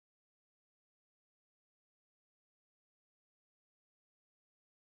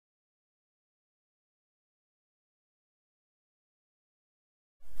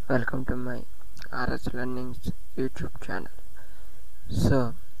Welcome to my RS learnings YouTube channel. So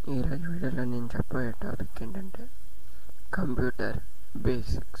ఈరోజు వీడియోలో నేను చెప్పబోయే టాపిక్ ఏంటంటే కంప్యూటర్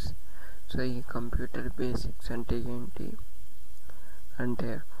బేసిక్స్. సో ఈ కంప్యూటర్ బేసిక్స్ అంటే ఏంటి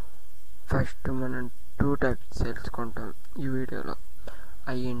అంటే ఫస్ట్ మనం 2 టైప్స్ తెలుసుకుంటాం ఈ వీడియోలో.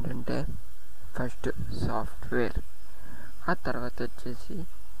 అవి ఏంటంటే ఫస్ట్ సాఫ్ట్వేర్, ఆ తర్వాత వచ్చేసి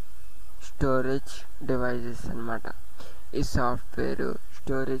స్టోరేజ్ డివైజెస్ అన్నమాట. ఈ సాఫ్ట్వేర్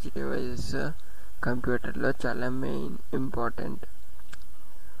స్టోరేజ్ డివైజెస్ కంప్యూటర్లో చాలా మెయిన్ ఇంపార్టెంట్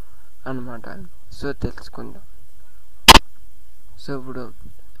అన్నమాట. సో తెలుసుకుందాం. సో ఇప్పుడు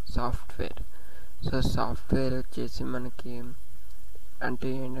సాఫ్ట్వేర్ వచ్చేసి మనకి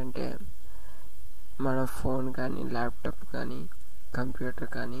అంటే ఏంటంటే మన ఫోన్ కానీ ల్యాప్టాప్ కానీ కంప్యూటర్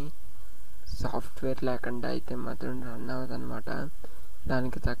కానీ సాఫ్ట్వేర్ లేకుండా అయితే మాత్రం రన్ అవ్వదు అన్నమాట.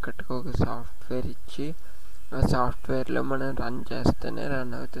 దానికి తగ్గట్టుగా ఒక సాఫ్ట్వేర్ ఇచ్చి ఆ సాఫ్ట్వేర్లో మనం రన్ చేస్తేనే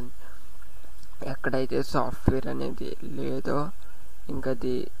రన్ అవుతుంది. ఎక్కడైతే సాఫ్ట్వేర్ అనేది లేదో ఇంకా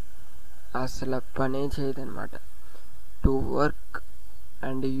అది అసలు పనే చేయదన్నమాట. To work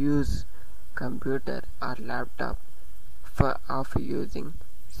and use computer are laptop for of using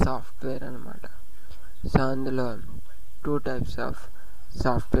software అన్నమాట. సో అందులో 2 టైప్స్ ఆఫ్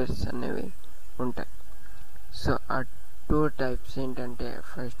సాఫ్ట్వేర్స్ అనేవి ఉంటాయి. సో ఆ 2 టైప్స్ ఏంటంటే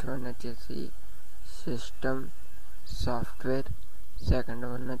ఫస్ట్ వన్ వచ్చేసి సిస్టమ్ సాఫ్ట్వేర్, సెకండ్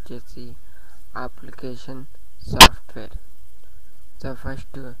వన్ వచ్చేసి application software. So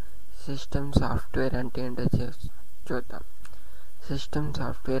first system software అంటే ఏంటో చూద్దాం. సిస్టమ్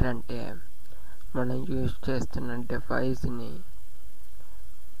సాఫ్ట్వేర్ అంటే మనం యూజ్ చేస్తున్న డివైస్ని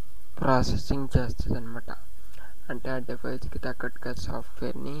ప్రాసెసింగ్ చేస్తుంది అనమాట. అంటే ఆ డివైస్కి తగ్గట్టుగా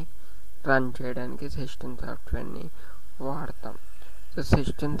సాఫ్ట్వేర్ని రన్ చేయడానికి సిస్టమ్ సాఫ్ట్వేర్ని వాడతాం. సో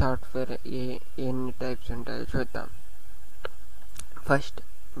సిస్టమ్ సాఫ్ట్వేర్ ఎన్ని టైప్స్ ఉంటాయో చూద్దాం. ఫస్ట్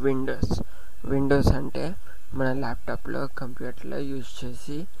విండోస్ అంటే మన ల్యాప్టాప్లో కంప్యూటర్లో యూజ్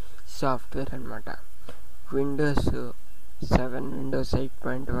చేసి సాఫ్ట్వేర్ అనమాట. విండోస్ 7, విండోస్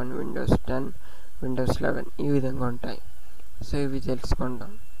 8.1, విండోస్ 10, విండోస్ 11 ఈ విధంగా ఉంటాయి. సో ఇవి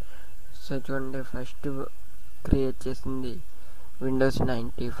తెలుసుకుందాం. సో చూడండి, ఫస్ట్ క్రియేట్ చేసింది Windows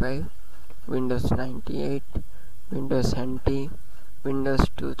 95, Windows 98, Windows NT, Windows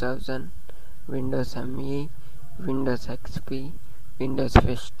 2000, Windows ME, Windows XP, Windows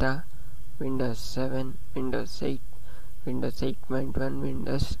vista, Windows 7, Windows 8, Windows 8.1,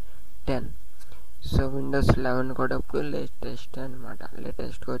 Windows 10. So Windows 11 కూడా ఇప్పుడు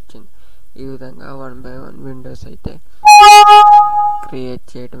లేటెస్ట్గా వచ్చింది. ఈ విధంగా 1 by 1 విండోస్ అయితే క్రియేట్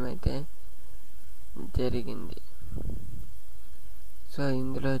చేయడం అయితే జరిగింది. సో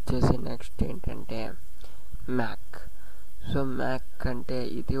ఇందులో వచ్చేసి నెక్స్ట్ ఏంటంటే మ్యాక్. సో మ్యాక్ అంటే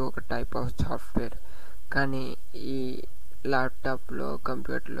ఇది ఒక టైప్ ఆఫ్ సాఫ్ట్వేర్, కానీ ఈ ల్యాప్టాప్లో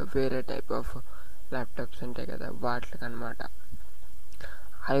కంప్యూటర్లో వేరే టైప్ ఆఫ్ ల్యాప్టాప్స్ ఉంటాయి కదా వాటికి అనమాట.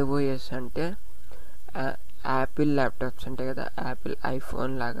 iOS అంటే యాపిల్ ల్యాప్టాప్స్ ఉంటాయి కదా, యాపిల్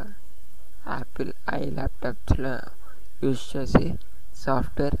ఐఫోన్ లాగా యాపిల్ ల్యాప్టాప్స్లో యూజ్ చేసి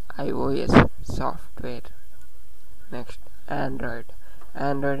software iOS software. Next Android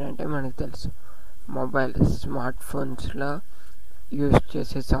అంటే మనకు తెలుసు మొబైల్ స్మార్ట్ ఫోన్స్లో యూజ్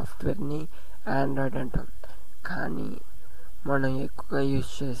చేసే సాఫ్ట్వేర్ని ఆండ్రాయిడ్ అంటాం. కానీ మనం ఎక్కువగా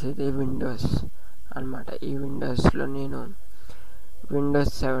యూజ్ చేసేది విండోస్ అన్నమాట. ఈ విండోస్లో నేను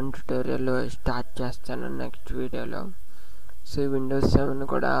విండోస్ 7 ట్యుటోరియల్ స్టార్ట్ చేస్తాను నెక్స్ట్ వీడియోలో. సో విండోస్ 7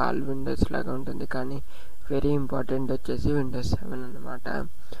 కూడా ఆల్ విండోస్ లాగా ఉంటుంది, కానీ వెరీ ఇంపార్టెంట్ వచ్చేసి విండోస్ 7 అన్నమాట.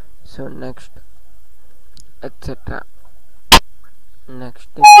 So next etcetera.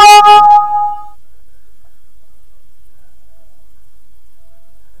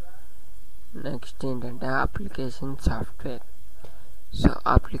 నెక్స్ట్ ఏంటంటే application software. So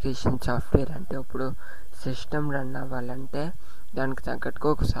application software అంటే ఇప్పుడు సిస్టమ్ రన్ అవ్వాలంటే దానికి తగ్గట్టుగా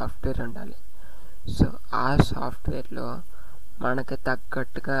ఒక సాఫ్ట్వేర్ ఉండాలి. సో ఆ సాఫ్ట్వేర్లో మనకి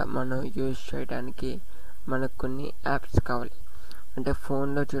తగ్గట్టుగా మనం యూజ్ చేయడానికి మనకు కొన్ని యాప్స్ కావాలి. అంటే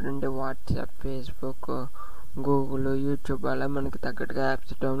ఫోన్లో చూడండి, వాట్సాప్, ఫేస్బుక్, గూగుల్, యూట్యూబ్ అలా మనకి తగ్గట్టుగా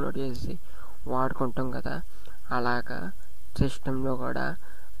యాప్స్ డౌన్లోడ్ చేసి వాడుకుంటాం కదా. అలాగా సిస్టంలో కూడా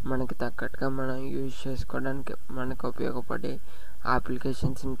మనకి తగ్గట్టుగా మనం యూజ్ చేసుకోవడానికి మనకు ఉపయోగపడే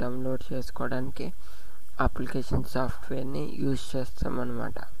అప్లికేషన్స్ని డౌన్లోడ్ చేసుకోవడానికి అప్లికేషన్ సాఫ్ట్వేర్ని యూజ్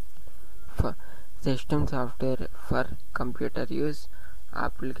చేస్తామన్నమాట. System software for computer use,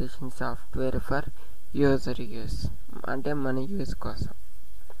 application software for user use అంటే మన యూజ్ కోసం.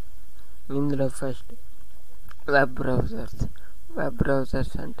 ఇందులో ఫస్ట్ వెబ్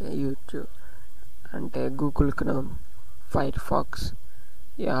బ్రౌజర్స్ అంటే యూట్యూబ్ అంటే Google chrome, fire pox,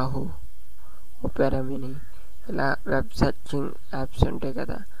 Yahoo, opera mini ఇలా వెబ్ సెర్చింగ్ యాప్స్ ఉంటాయి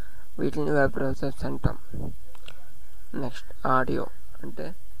కదా, వీటిని వెబ్ బ్రౌజర్స్ అంటాం. నెక్స్ట్ ఆడియో అంటే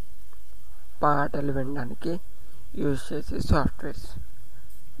పాటలు వినడానికి యూజ్ చేసే సాఫ్ట్వేర్స్.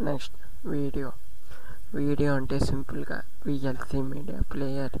 నెక్స్ట్ వీడియో అంటే సింపుల్గా VLC media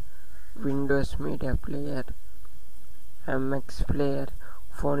player, Windows media player, MX player,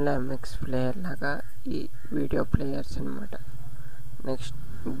 ఫోన్లో ఎంఎక్స్ ప్లేయర్ లాగా ఈ వీడియో ప్లేయర్స్ అనమాట. నెక్స్ట్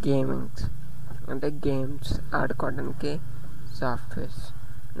గేమింగ్స్ అంటే గేమ్స్ ఆడుకోవడానికి సాఫ్ట్వేర్స్.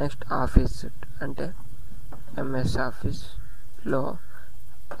 నెక్స్ట్ ఆఫీస్ సూట్ అంటే ఎంఎస్ ఆఫీస్లో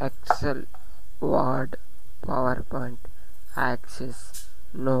XL, word, power point, access,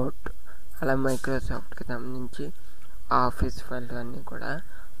 note అలా మైక్రోసాఫ్ట్కి సంబంధించి ఆఫీస్ ఫైల్స్ అన్నీ కూడా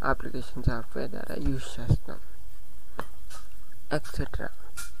అప్లికేషన్ సాఫ్ట్వేర్ ద్వారా యూజ్ చేస్తాం, ఎక్సెట్రా.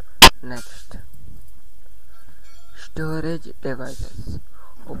 Next storage devices.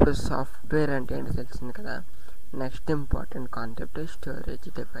 ఇప్పుడు సాఫ్ట్వేర్ అంటే ఏంటో తెలిసింది కదా. Next important concept storage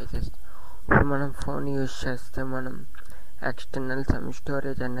devices. ఇప్పుడు మనం ఫోన్ యూజ్ చేస్తే మనం ఎక్స్టర్నల్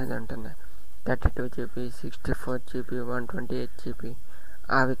స్టోరేజ్ అనేది ఉంటుంది. 32 GB, 64 GB, 128 GB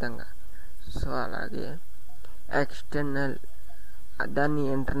ఆ విధంగా. సో అలాగే ఎక్స్టర్నల్ దాన్ని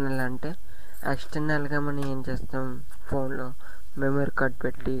ఇంటర్నల్ అంటే ఎక్స్టర్నల్గా మనం ఏం చేస్తాం, ఫోన్లో మెమరీ కార్డ్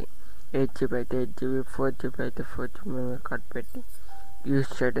పెట్టి 8 GB అయితే 8 GB, 4 GB అయితే 4 GB మెమరీ కార్డ్ పెట్టి యూజ్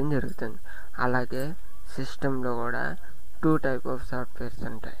చేయడం జరుగుతుంది. అలాగే సిస్టంలో కూడా 2 type ఆఫ్ సాఫ్ట్వేర్స్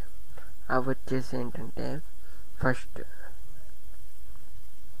ఉంటాయి. అవి వచ్చేసి ఏంటంటే ఫస్ట్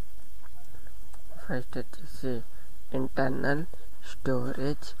వచ్చేసి ఇంటర్నల్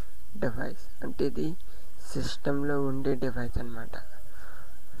స్టోరేజ్ డివైస్ అంటే ఇది సిస్టంలో ఉండే డివైస్ అనమాట.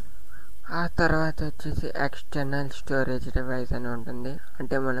 ఆ తర్వాత వచ్చేసి ఎక్స్టర్నల్ స్టోరేజ్ డివైస్ అని ఉంటుంది,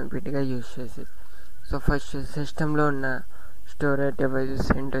 అంటే మనం విడిగా యూజ్ చేసేది. సో ఫస్ట్ సిస్టంలో ఉన్న స్టోరేజ్ డివైజెస్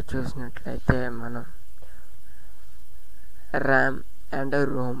ఏంటో చూసినట్లయితే మనం ర్యామ్ అండ్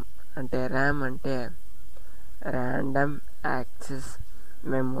రోమ్. అంటే ర్యామ్ అంటే random access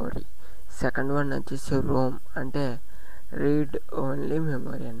memory. Second one వచ్చేసి రోమ్ అంటే రీడ్ ఓన్లీ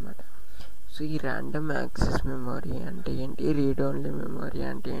మెమొరీ అనమాట. సో ఈ ర్యాండమ్ యాక్సెస్ మెమొరీ అంటే ఏంటి, రీడ్ ఓన్లీ మెమొరీ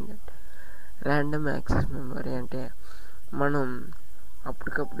అంటే ఏంటంటే, ర్యాండమ్ యాక్సెస్ మెమొరీ అంటే మనం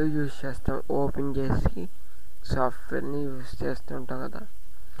అప్పటికప్పుడు యూజ్ చేస్తాం, ఓపెన్ చేసి సాఫ్ట్వేర్ని యూజ్ చేస్తుంటాం కదా.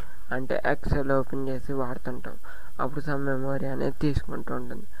 అంటే ఎక్సెల్ ఓపెన్ చేసి వాడుతుంటాం, అప్పుడు సమ్ మెమొరీ అనేది తీసుకుంటూ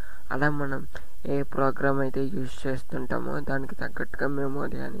ఉంటుంది. అలా మనం ఏ ప్రోగ్రామ్ అయితే యూజ్ చేస్తుంటామో దానికి తగ్గట్టుగా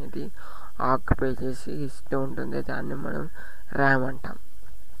మెమొరీ అనేది ఆక్యుపై చేసి ఇస్తూ ఉంటుంది. దాన్ని మనం ర్యామ్ అంటాం.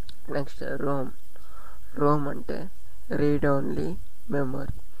 నెక్స్ట్ రోమ్ అంటే read only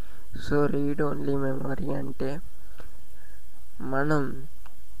memory. So read only memory అంటే మనం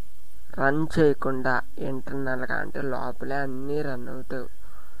రన్ చేయకుండా ఇంటర్నల్గా అంటే లోపలే అన్నీ రన్ అవుతాయి,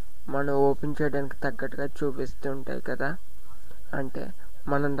 మనం ఓపెన్ చేయడానికి తగ్గట్టుగా చూపిస్తూ ఉంటాయి కదా. అంటే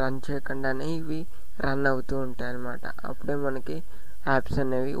మనం రన్ చేయకుండానే ఇవి రన్ అవుతూ ఉంటాయి అన్నమాట. అప్పుడే మనకి యాప్స్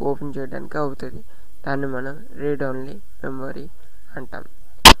అనేవి ఓపెన్ చేయడానికి అవుతుంది. దాన్ని మనం రీడ్ ఓన్లీ మెమొరీ అంటాం.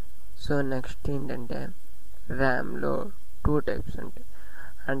 సో నెక్స్ట్ ఏంటంటే ర్యామ్లో 2 types ఉంటాయి.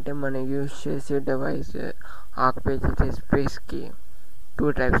 అంటే మనం యూజ్ చేసే డివైస్ ఆక్యుపై చేసే స్పేస్కి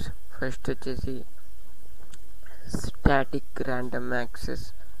 2 types. ఫస్ట్ వచ్చేసి static random access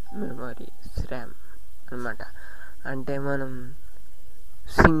memory RAM అనమాట. అంటే మనం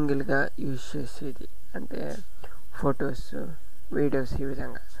సింగిల్గా యూజ్ చేసేది, అంటే ఫొటోస్, వీడియోస్ ఈ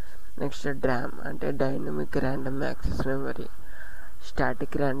విధంగా. నెక్స్ట్ డ్రామ్ అంటే dynamic random access memory.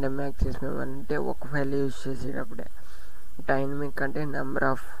 Static random access memory అంటే ఒక ఫైల్ యూజ్ చేసేటప్పుడే. డైనమిక్ అంటే నెంబర్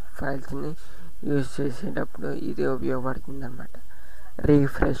ఆఫ్ ఫైల్స్ని యూజ్ చేసేటప్పుడు ఇది ఉపయోగపడుతుంది అన్నమాట,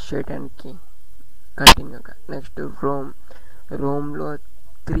 రీఫ్రెష్ చేయడానికి కంటిన్యూగా. నెక్స్ట్ రోమ్లో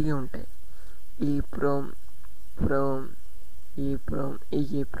 3 ఉంటాయి. ఈప్రోమ్,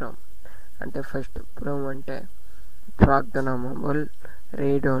 ఈప్రోమ్. అంటే ఫస్ట్ ప్రోమ్ అంటే ప్రోగ్రామబుల్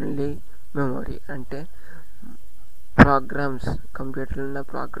రీడ్ ఓన్లీ మెమొరీ. అంటే కంప్యూటర్లో ఉన్న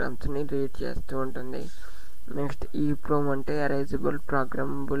ప్రోగ్రామ్స్ని రీడ్ చేస్తూ ఉంటుంది. నెక్స్ట్ ఈప్రోమ్ అంటే erasable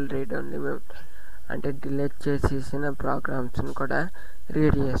programmable read only memory. అంటే డిలీట్ చేసేసిన ప్రోగ్రామ్స్ని కూడా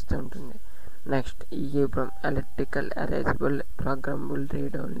రీడ్ చేస్తూ ఉంటుంది. Next ఈప్రోమ్ electrical erasable programmable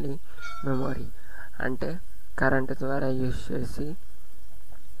read only memory. అంటే కరెంట్ ద్వారా యూజ్ చేసి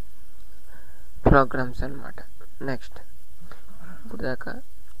ప్రోగ్రామ్స్ అన్నమాట. నెక్స్ట్ ఇప్పుడు దాకా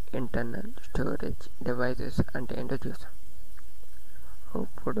ఇంటర్నల్ స్టోరేజ్ డివైసెస్ అంటే ఏంటో చూసాం.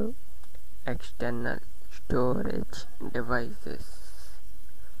 ఇప్పుడు ఎక్స్టర్నల్ స్టోరేజ్ డివైసెస్.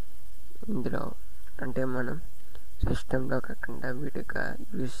 ఇందులో అంటే మనం సిస్టంలో కాకుండా విడిగా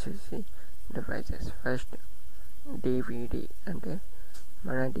యూజ్ చేసే డివైసెస్. ఫస్ట్ DVD అంటే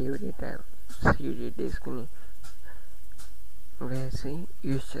మన DVD డ్రైవ్, CD డిస్క్ని వేసి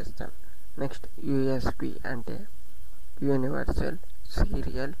యూజ్ చేస్తాం. నెక్స్ట్ యూఎస్బి అంటే యూనివర్సల్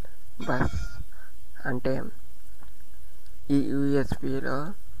సీరియల్ బస్. అంటే ఈ యూఎస్బిలో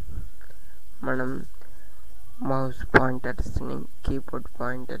మనం మౌస్ పాయింటర్స్ని, కీబోర్డ్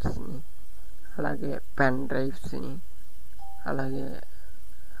పాయింటర్స్ని, అలాగే పెన్ డ్రైవ్స్ని, అలాగే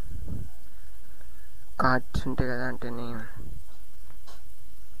కార్డ్స్ ఉంటాయి కదా, అంటే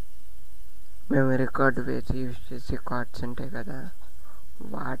మెమరీ కార్డు వేసి యూజ్ చేసే కార్డ్స్ ఉంటాయి కదా,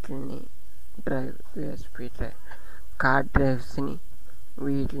 వాటిని డ్రైవ్, యూఎస్బి డ్రైవ్, కార్డ్ డ్రైవ్స్ని,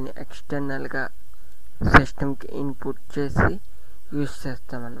 వీటిని ఎక్స్టర్నల్గా సిస్టమ్కి ఇన్పుట్ చేసి యూజ్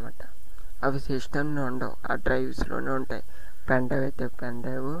చేస్తామన్నమాట. అవి సిస్టంలో ఉండవు, ఆ డ్రైవ్స్లోనే ఉంటాయి. పెన్ డ్రైవ్ అయితే పెన్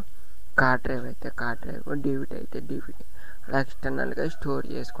డ్రైవ్, కార్డ్ డ్రైవ్ అయితే కార్డ్ డ్రైవ్, డివిడి అయితే డివిడి, అలా ఎక్స్టర్నల్గా స్టోర్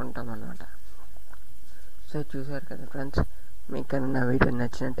చేసుకుంటాం అన్నమాట. సో చూసారు కదా ఫ్రెండ్స్, మీకు కనుక నా వీడియో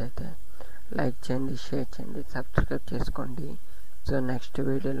నచ్చినట్టయితే లైక్ చేయండి, షేర్ చేయండి, సబ్స్క్రైబ్ చేసుకోండి. సో నెక్స్ట్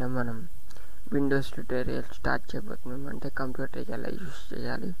వీడియోలో మనం విండోస్ ట్యూటోరియల్ స్టార్ట్ చేయబోతున్నాం. అంటే కంప్యూటర్ ఎలా యూజ్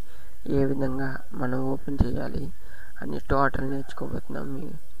చేయాలి, ఏ విధంగా మనం ఓపెన్ చేయాలి అని total నేర్చుకోబోతున్నాం.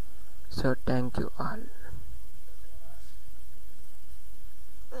 So thank you all.